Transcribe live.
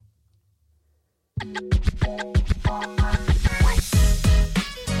What's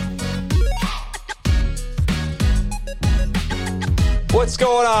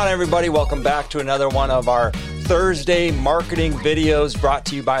going on, everybody? Welcome back to another one of our Thursday marketing videos brought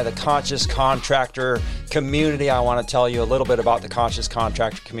to you by the Conscious Contractor community. I want to tell you a little bit about the Conscious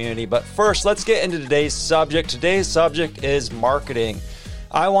Contractor community, but first, let's get into today's subject. Today's subject is marketing.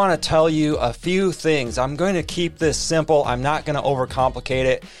 I want to tell you a few things. I'm going to keep this simple. I'm not going to overcomplicate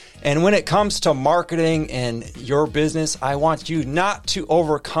it. And when it comes to marketing and your business, I want you not to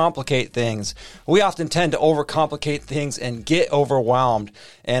overcomplicate things. We often tend to overcomplicate things and get overwhelmed.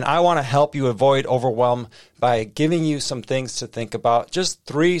 And I want to help you avoid overwhelm by giving you some things to think about. Just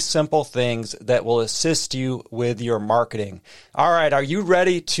 3 simple things that will assist you with your marketing. All right, are you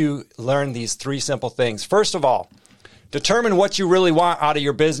ready to learn these 3 simple things? First of all, determine what you really want out of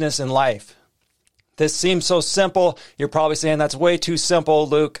your business and life. This seems so simple. You're probably saying, that's way too simple,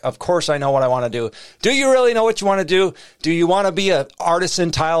 Luke. Of course I know what I want to do. Do you really know what you want to do? Do you want to be an artisan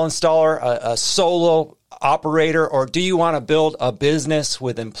tile installer, a solo operator, or do you want to build a business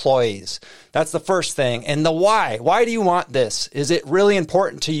with employees? That's the first thing. And the why. Why do you want this? Is it really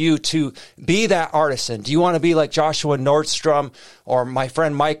important to you to be that artisan? Do you want to be like Joshua Nordstrom or my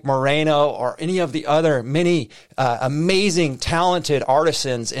friend Mike Moreno or any of the other many amazing, talented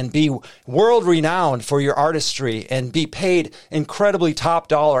artisans and be world renowned for your artistry and be paid incredibly top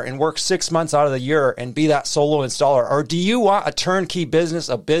dollar and work 6 months out of the year and be that solo installer? Or do you want a turnkey business,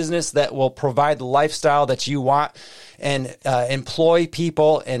 a business that will provide the lifestyle that you want and employ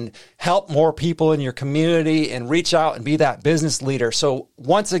people and help more people in your community and reach out and be that business leader? So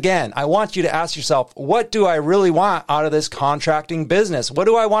once again, I want you to ask yourself, what do I really want out of this contracting business? What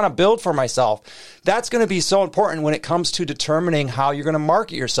do I want to build for myself? That's going to be so important when it comes to determining how you're going to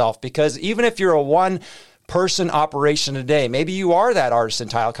market yourself, because even if you're a one-person operation today, maybe you are that artisan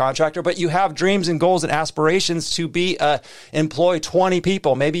tile contractor, but you have dreams and goals and aspirations to employ 20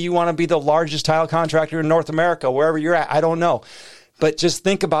 people. Maybe you want to be the largest tile contractor in North America, wherever you're at. I don't know. But just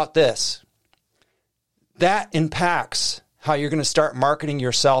think about this. That impacts how you're going to start marketing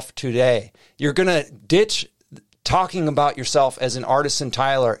yourself today. You're going to ditch talking about yourself as an artisan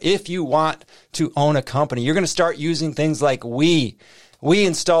tiler. If you want to own a company, you're going to start using things like we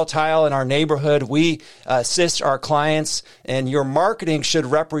install tile in our neighborhood. We assist our clients, and your marketing should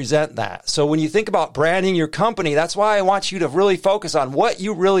represent that. So when you think about branding your company, that's why I want you to really focus on what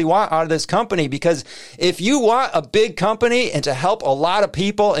you really want out of this company. Because if you want a big company and to help a lot of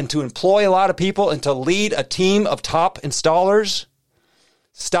people and to employ a lot of people and to lead a team of top installers,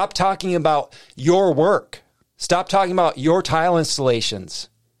 stop talking about your work. Stop talking about your tile installations.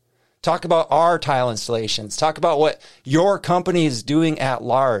 Talk about our tile installations. Talk about what your company is doing at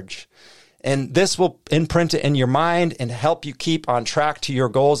large. And this will imprint it in your mind and help you keep on track to your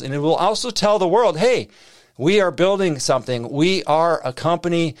goals. And it will also tell the world, hey, we are building something. We are a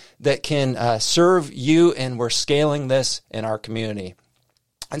company that can serve you, and we're scaling this in our community.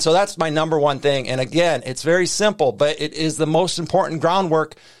 And so that's my number one thing. And again, it's very simple, but it is the most important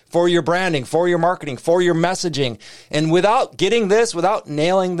groundwork for your branding, for your marketing, for your messaging. And without getting this, without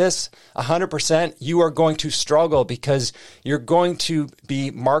nailing this 100%, you are going to struggle, because you're going to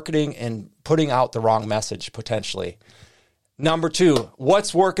be marketing and putting out the wrong message potentially. Number 2,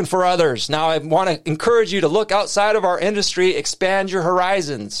 what's working for others? Now, I want to encourage you to look outside of our industry, expand your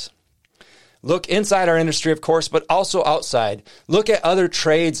horizons. Look inside our industry, of course, but also outside. Look at other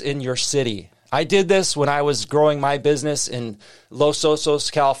trades in your city. I did this when I was growing my business in Los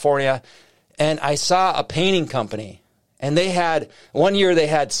Osos, California, and I saw a painting company, and one year they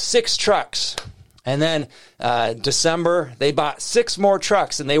had 6 trucks, and then December they bought 6 more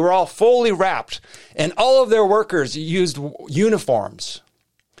trucks, and they were all fully wrapped, and all of their workers used uniforms.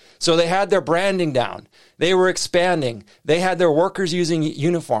 So they had their branding down. They were expanding. They had their workers using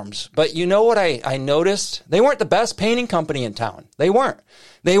uniforms. But you know what I noticed? They weren't the best painting company in town. They weren't.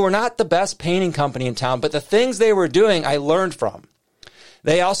 They were not the best painting company in town, but the things they were doing, I learned from.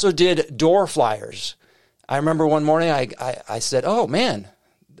 They also did door flyers. I remember one morning I said, oh man,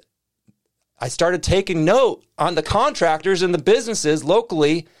 I started taking note on the contractors and the businesses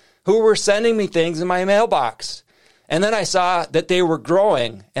locally who were sending me things in my mailbox. And then I saw that they were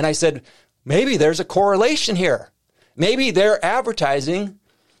growing, and I said, maybe there's a correlation here. Maybe they're advertising,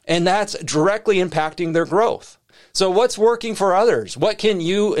 and that's directly impacting their growth. So what's working for others? What can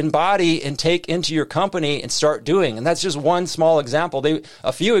you embody and take into your company and start doing? And that's just one small example.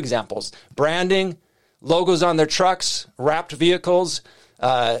 A few examples: branding, logos on their trucks, wrapped vehicles,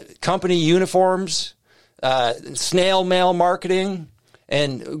 company uniforms, snail mail marketing,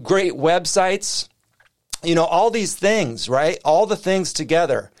 and great websites. You know, all these things, right? All the things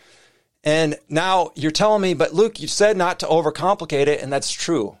together. And now you're telling me, but Luke, you said not to overcomplicate it. And that's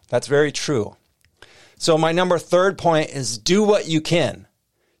true. That's very true. So my third point is do what you can.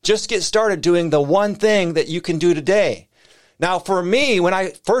 Just get started doing the one thing that you can do today. Now, for me, when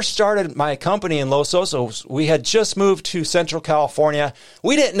I first started my company in Los Osos, we had just moved to Central California.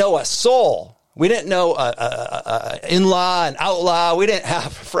 We didn't know a soul. We didn't know in-law and outlaw. We didn't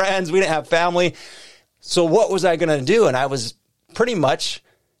have friends. We didn't have family. So what was I going to do? And I was pretty much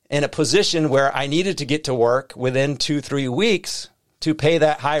in a position where I needed to get to work within 2-3 weeks to pay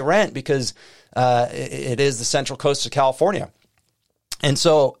that high rent because it is the central coast of California. And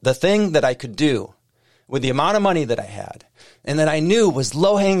so the thing that I could do with the amount of money that I had and that I knew was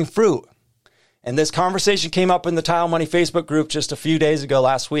low-hanging fruit, and this conversation came up in the Tile Money Facebook group just a few days ago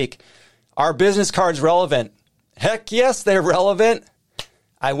last week. Are business cards relevant? Heck yes, they're relevant.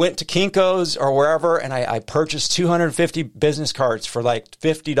 I went to Kinko's or wherever, and I purchased 250 business cards for like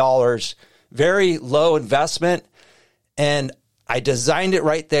 $50, very low investment, and I designed it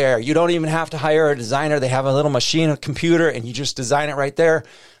right there. You don't even have to hire a designer. They have a little machine, a computer, and you just design it right there.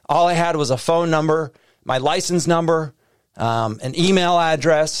 All I had was a phone number, my license number, an email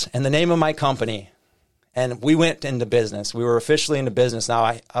address, and the name of my company. And we went into business. We were officially into business. Now,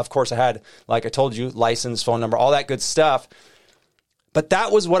 I had, like I told you, license, phone number, all that good stuff. But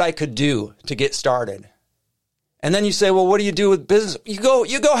that was what I could do to get started. And then you say, well, what do you do with business? You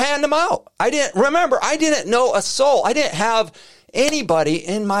go hand them out. I didn't know a soul. I didn't have anybody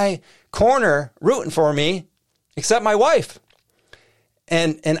in my corner rooting for me except my wife.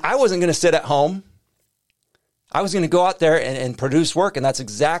 And I wasn't going to sit at home. I was going to go out there and produce work. And that's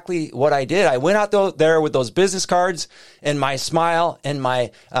exactly what I did. I went out there with those business cards and my smile and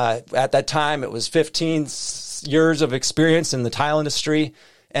my, at that time, it was 15 years of experience in the tile industry.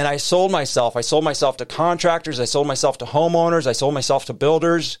 And I sold myself. I sold myself to contractors. I sold myself to homeowners. I sold myself to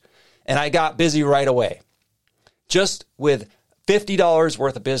builders. And I got busy right away. Just with $50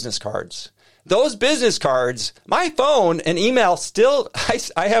 worth of business cards. Those business cards, my phone and email still,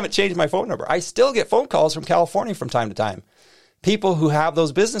 I haven't changed my phone number. I still get phone calls from California from time to time. People who have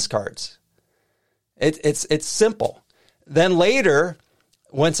those business cards. It's simple. Then later,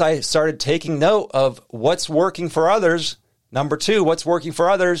 once I started taking note of what's working for others, number two, what's working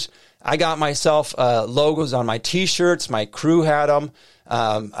for others, I got myself logos on my t-shirts. My crew had them.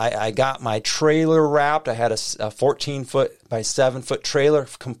 I got my trailer wrapped. I had a 14-foot by 7-foot trailer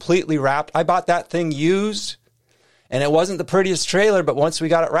completely wrapped. I bought that thing used, and it wasn't the prettiest trailer, but once we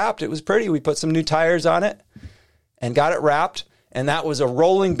got it wrapped, it was pretty. We put some new tires on it and got it wrapped, and that was a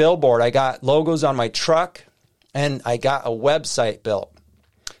rolling billboard. I got logos on my truck, and I got a website built.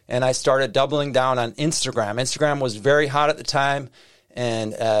 And I started doubling down on Instagram. Instagram was very hot at the time,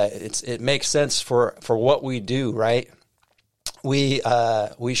 and it makes sense for what we do, right? We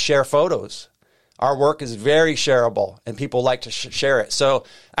share photos. Our work is very shareable, and people like to share it. So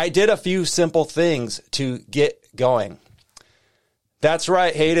I did a few simple things to get going. That's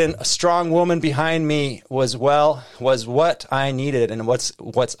right, Hayden. A strong woman behind me was what I needed, and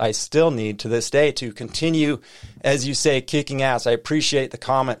what I still need to this day to continue, as you say, kicking ass. I appreciate the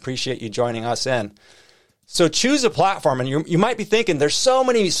comment. Appreciate you joining us in. So choose a platform, and you might be thinking, there's so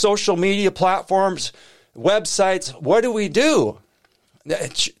many social media platforms, websites. What do we do?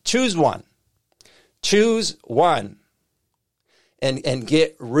 Choose one. Choose one, and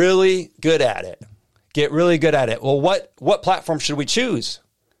get really good at it. Get really good at it. Well, what platform should we choose?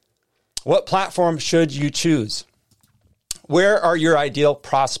 What platform should you choose? Where are your ideal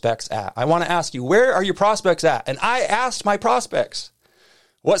prospects at? I want to ask you, where are your prospects at? And I asked my prospects,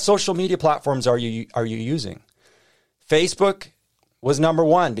 what social media platforms are you using? Facebook was number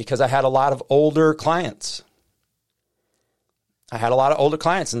one because I had a lot of older clients.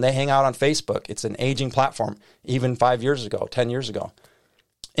 And they hang out on Facebook. It's an aging platform, even 5 years ago, 10 years ago.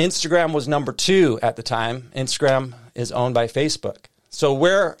 Instagram was number two at the time. Instagram is owned by Facebook. So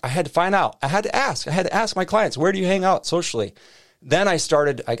where I had to find out, I had to ask my clients, where do you hang out socially? Then I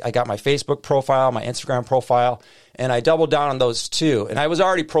got my Facebook profile, my Instagram profile, and I doubled down on those two. And I was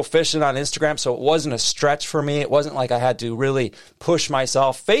already proficient on Instagram, so it wasn't a stretch for me. It wasn't like I had to really push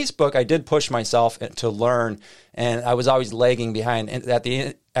myself. Facebook, I did push myself to learn, and I was always lagging behind. And at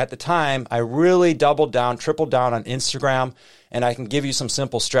the time, I really tripled down on Instagram, and I can give you some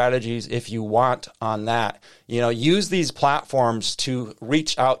simple strategies if you want on that. Use these platforms to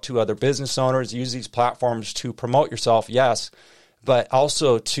reach out to other business owners. Use these platforms to promote yourself, yes, but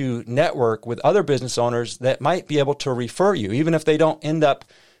also to network with other business owners that might be able to refer you, even if they don't end up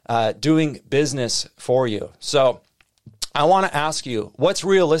doing business for you. So I want to ask you, what's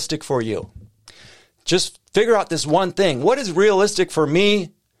realistic for you? Just figure out this one thing. What is realistic for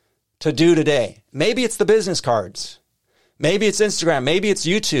me to do today. Maybe it's the business cards. Maybe it's Instagram. Maybe it's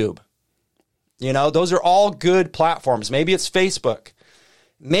YouTube. Those are all good platforms. Maybe it's Facebook.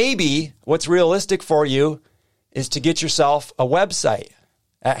 Maybe what's realistic for you is to get yourself a website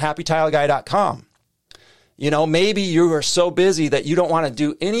at happytileguy.com. Maybe you are so busy that you don't want to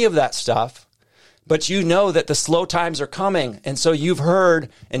do any of that stuff, but you know that the slow times are coming. And so you've heard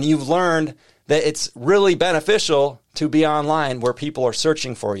and you've learned that it's really beneficial to be online where people are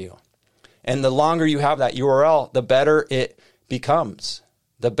searching for you. And the longer you have that URL, the better it becomes.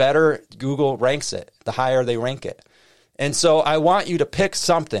 The better Google ranks it, the higher they rank it. And so I want you to pick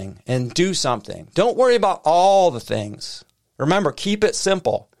something and do something. Don't worry about all the things. Remember, keep it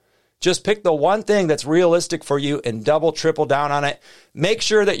simple. Just pick the one thing that's realistic for you and double, triple down on it. Make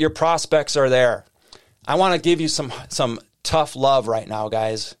sure that your prospects are there. I want to give you some tough love right now,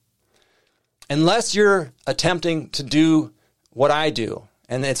 guys. Unless you're attempting to do what I do,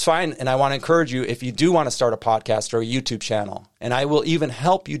 and it's fine, and I want to encourage you if you do want to start a podcast or a YouTube channel, and I will even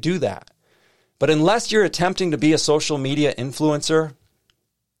help you do that. But unless you're attempting to be a social media influencer,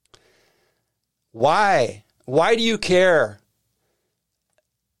 why? Why do you care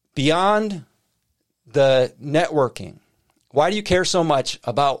beyond the networking? Why do you care so much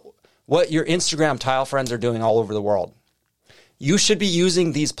about what your Instagram tile friends are doing all over the world? You should be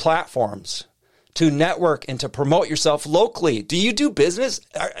using these platforms to network and to promote yourself locally. Do you do business?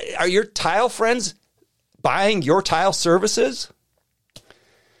 Are your tile friends buying your tile services?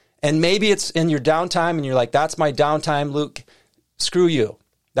 And maybe it's in your downtime and you're like, that's my downtime, Luke. Screw you.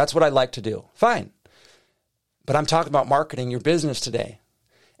 That's what I like to do. Fine. But I'm talking about marketing your business today.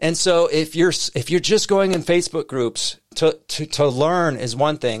 And so if you're just going in Facebook groups to learn is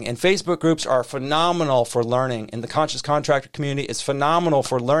one thing, and Facebook groups are phenomenal for learning, and the Conscious Contractor community is phenomenal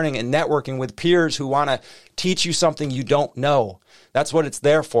for learning and networking with peers who want to teach you something you don't know. That's what it's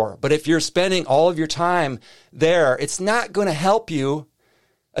there for. But if you're spending all of your time there, it's not going to help you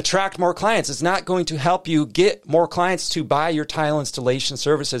attract more clients. It's not going to help you get more clients to buy your tile installation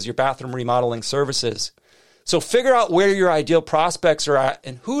services, your bathroom remodeling services. So figure out where your ideal prospects are at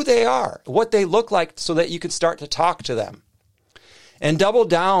and who they are, what they look like, so that you can start to talk to them. And double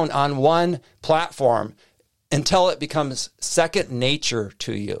down on one platform until it becomes second nature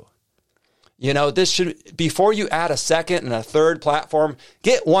to you. This should, before you add a second and a third platform,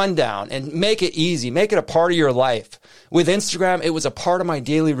 get one down and make it easy. Make it a part of your life. With Instagram, it was a part of my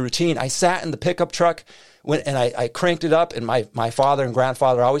daily routine. I sat in the pickup truck and I cranked it up, and my father and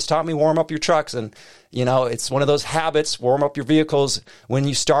grandfather always taught me, warm up your trucks. And, it's one of those habits, warm up your vehicles when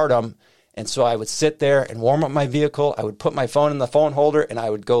you start them. And so I would sit there and warm up my vehicle. I would put my phone in the phone holder and I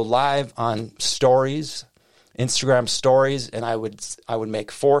would go live on stories, Instagram stories, and I would make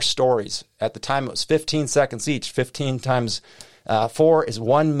 4 stories. At the time, it was 15 seconds each. 15 times 4 is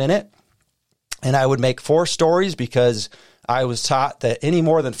 1 minute. And I would make 4 stories because I was taught that any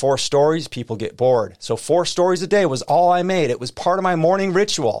more than 4 stories, people get bored. So 4 stories a day was all I made. It was part of my morning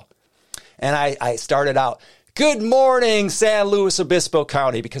ritual. And I started out, good morning, San Luis Obispo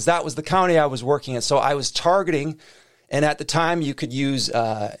County, because that was the county I was working in. So I was targeting. And at the time, you could use,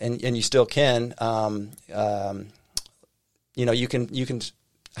 and you still can, you can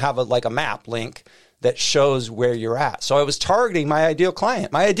have a map link that shows where you're at. So I was targeting my ideal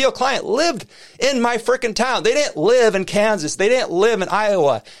client. My ideal client lived in my freaking town. They didn't live in Kansas. They didn't live in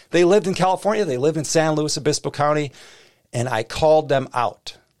Iowa. They lived in California. They lived in San Luis Obispo County. And I called them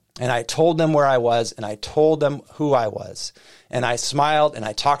out. And I told them where I was, and I told them who I was. And I smiled, and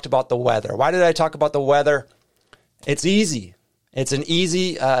I talked about the weather. Why did I talk about the weather? It's easy. It's an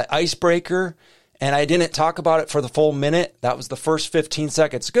easy icebreaker, and I didn't talk about it for the full minute. That was the first 15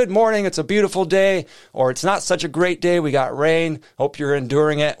 seconds. Good morning, it's a beautiful day, or it's not such a great day, we got rain, hope you're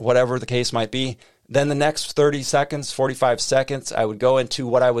enduring it, whatever the case might be. Then the next 30 seconds, 45 seconds, I would go into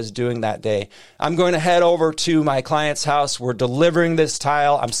what I was doing that day. I'm going to head over to my client's house. We're delivering this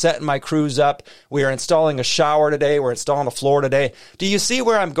tile. I'm setting my crews up. We are installing a shower today. We're installing a floor today. Do you see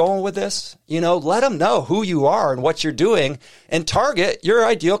where I'm going with this? Let them know who you are and what you're doing, and target your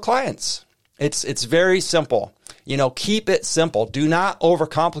ideal clients. It's very simple. Keep it simple. Do not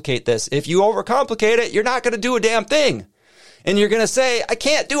overcomplicate this. If you overcomplicate it, you're not going to do a damn thing. And you're going to say, I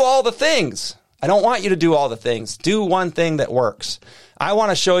can't do all the things. I don't want you to do all the things. Do one thing that works. I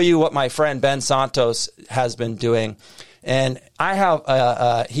want to show you what my friend Ben Santos has been doing. And I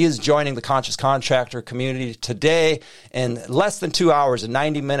have he is joining the Conscious Contractor community today in less than 2 hours and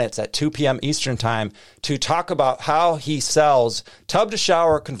 90 minutes at 2 p.m. Eastern Time to talk about how he sells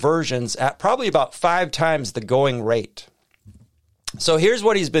tub-to-shower conversions at probably about 5 times the going rate. So here's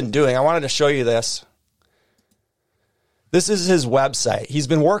what he's been doing. I wanted to show you this. This is his website. He's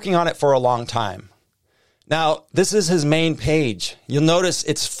been working on it for a long time. Now, this is his main page. You'll notice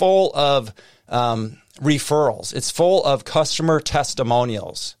it's full of referrals. It's full of customer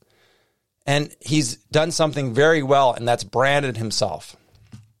testimonials. And he's done something very well, and that's branded himself.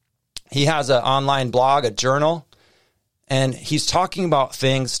 He has an online blog, a journal, and he's talking about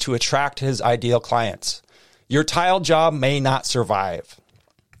things to attract his ideal clients. Your tile job may not survive.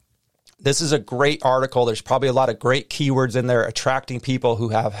 This is a great article. There's probably a lot of great keywords in there attracting people who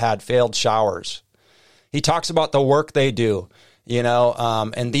have had failed showers. He talks about the work they do,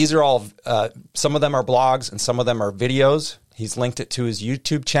 and these are all, some of them are blogs and some of them are videos. He's linked it to his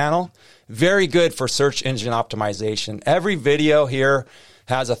YouTube channel. Very good for search engine optimization. Every video here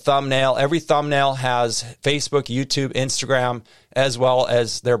has a thumbnail. Every thumbnail has Facebook, YouTube, Instagram, as well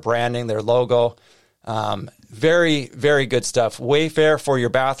as their branding, their logo. Very, very good stuff. Wayfair for your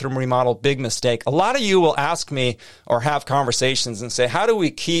bathroom remodel, big mistake. A lot of you will ask me or have conversations and say, how do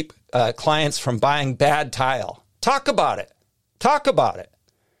we keep clients from buying bad tile? Talk about it. Talk about it.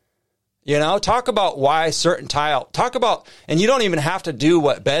 Talk about why certain tile. Talk about, and you don't even have to do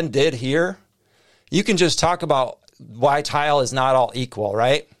what Ben did here. You can just talk about why tile is not all equal,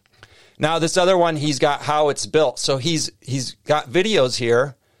 right? Now, this other one, he's got how it's built. So he's got videos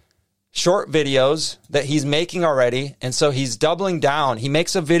here, short videos that he's making already. And so he's doubling down. He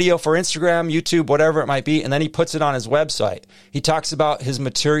makes a video for Instagram, YouTube, whatever it might be, and then he puts it on his website. He talks about his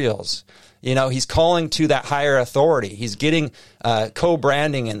materials. He's calling to that higher authority. He's getting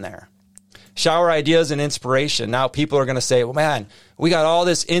co-branding in there. Shower ideas and inspiration. Now people are going to say, well, man, we got all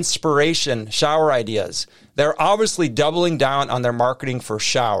this inspiration, shower ideas. They're obviously doubling down on their marketing for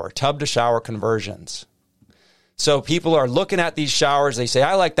shower, tub to shower conversions. So people are looking at these showers. They say,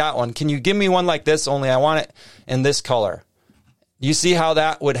 I like that one. Can you give me one like this? Only I want it in this color. You see how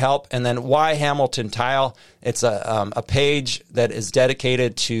that would help? And then why Hamilton Tile? It's a page that is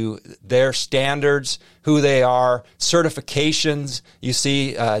dedicated to their standards, who they are, certifications. You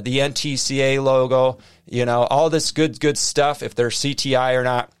see the NTCA logo, all this good stuff, if they're CTI or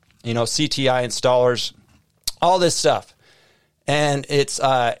not, CTI installers, all this stuff. And it's,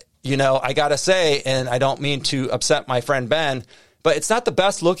 I got to say, and I don't mean to upset my friend Ben, but it's not the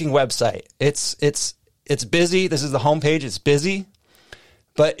best looking website. It's busy. This is the homepage. It's busy,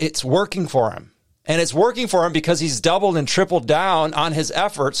 but it's working for him. And it's working for him because he's doubled and tripled down on his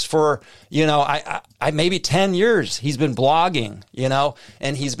efforts for, I maybe 10 years. He's been blogging,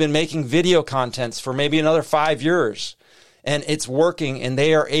 and he's been making video contents for maybe another 5 years. And it's working, and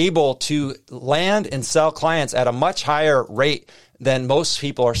they are able to land and sell clients at a much higher rate than most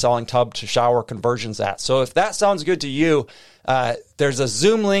people are selling tub to shower conversions at. So if that sounds good to you, there's a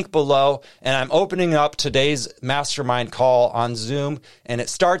Zoom link below, and I'm opening up today's mastermind call on Zoom, and it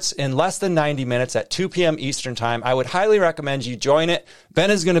starts in less than 90 minutes at 2 p.m. Eastern time. I would highly recommend you join it. Ben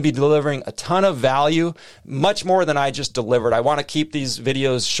is going to be delivering a ton of value, much more than I just delivered. I want to keep these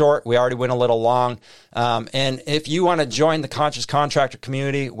videos short. We already went a little long. And if you want to join the Conscious Contractor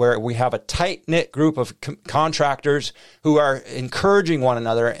community, where we have a tight-knit group of contractors who are encouraging one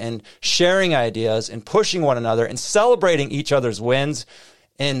another and sharing ideas and pushing one another and celebrating each other's wins,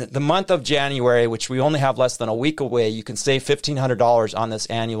 in the month of January, which we only have less than a week away, you can save $1,500 on this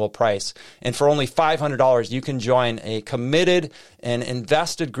annual price. And for only $500, you can join a committed and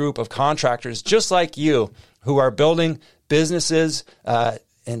invested group of contractors just like you who are building businesses, and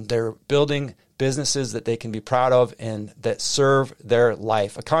they're building businesses that they can be proud of and that serve their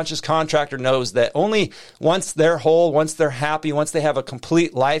life. A conscious contractor knows that only once they're whole, once they're happy, once they have a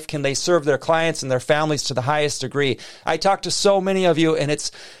complete life, can they serve their clients and their families to the highest degree. I talk to so many of you, and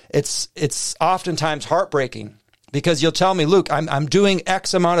it's oftentimes heartbreaking because you'll tell me, Luke, I'm doing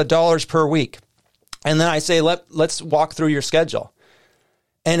X amount of dollars per week. And then I say, let's walk through your schedule.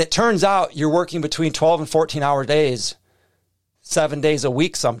 And it turns out you're working between 12 and 14 hour days, 7 days a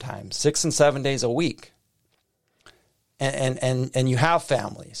week, sometimes 6 and 7 days a week. And you have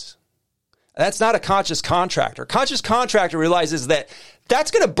families. That's not a conscious contractor. Conscious contractor realizes that that's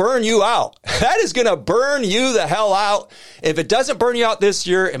going to burn you out. That is going to burn you the hell out. If it doesn't burn you out this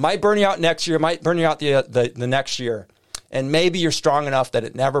year, it might burn you out next year. It might burn you out the next year. And maybe you're strong enough that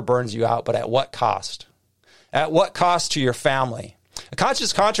it never burns you out, but at what cost? At what cost to your family? A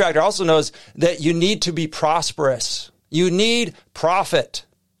conscious contractor also knows that you need to be prosperous. You need profit.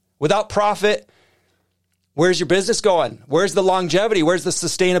 Without profit, where's your business going? Where's the longevity? Where's the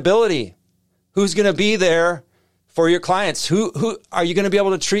sustainability? Who's going to be there for your clients? Who are you going to be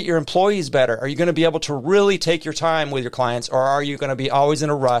able to treat your employees better? Are you going to be able to really take your time with your clients, or are you going to be always in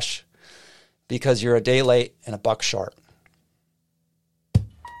a rush because you're a day late and a buck short?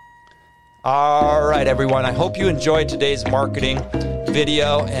 All right, everyone. I hope you enjoyed today's marketing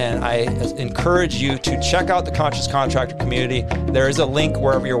video, and I encourage you to check out the Conscious Contractor community. There is a link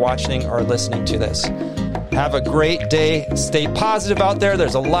wherever you're watching or listening to this. Have a great day. Stay positive out there.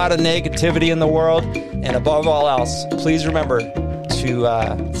 There's a lot of negativity in the world. And above all else, please remember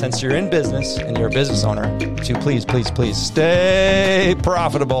to, since you're in business and you're a business owner, to please stay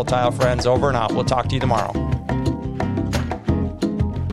profitable, tile friends. Over and out. We'll talk to you tomorrow.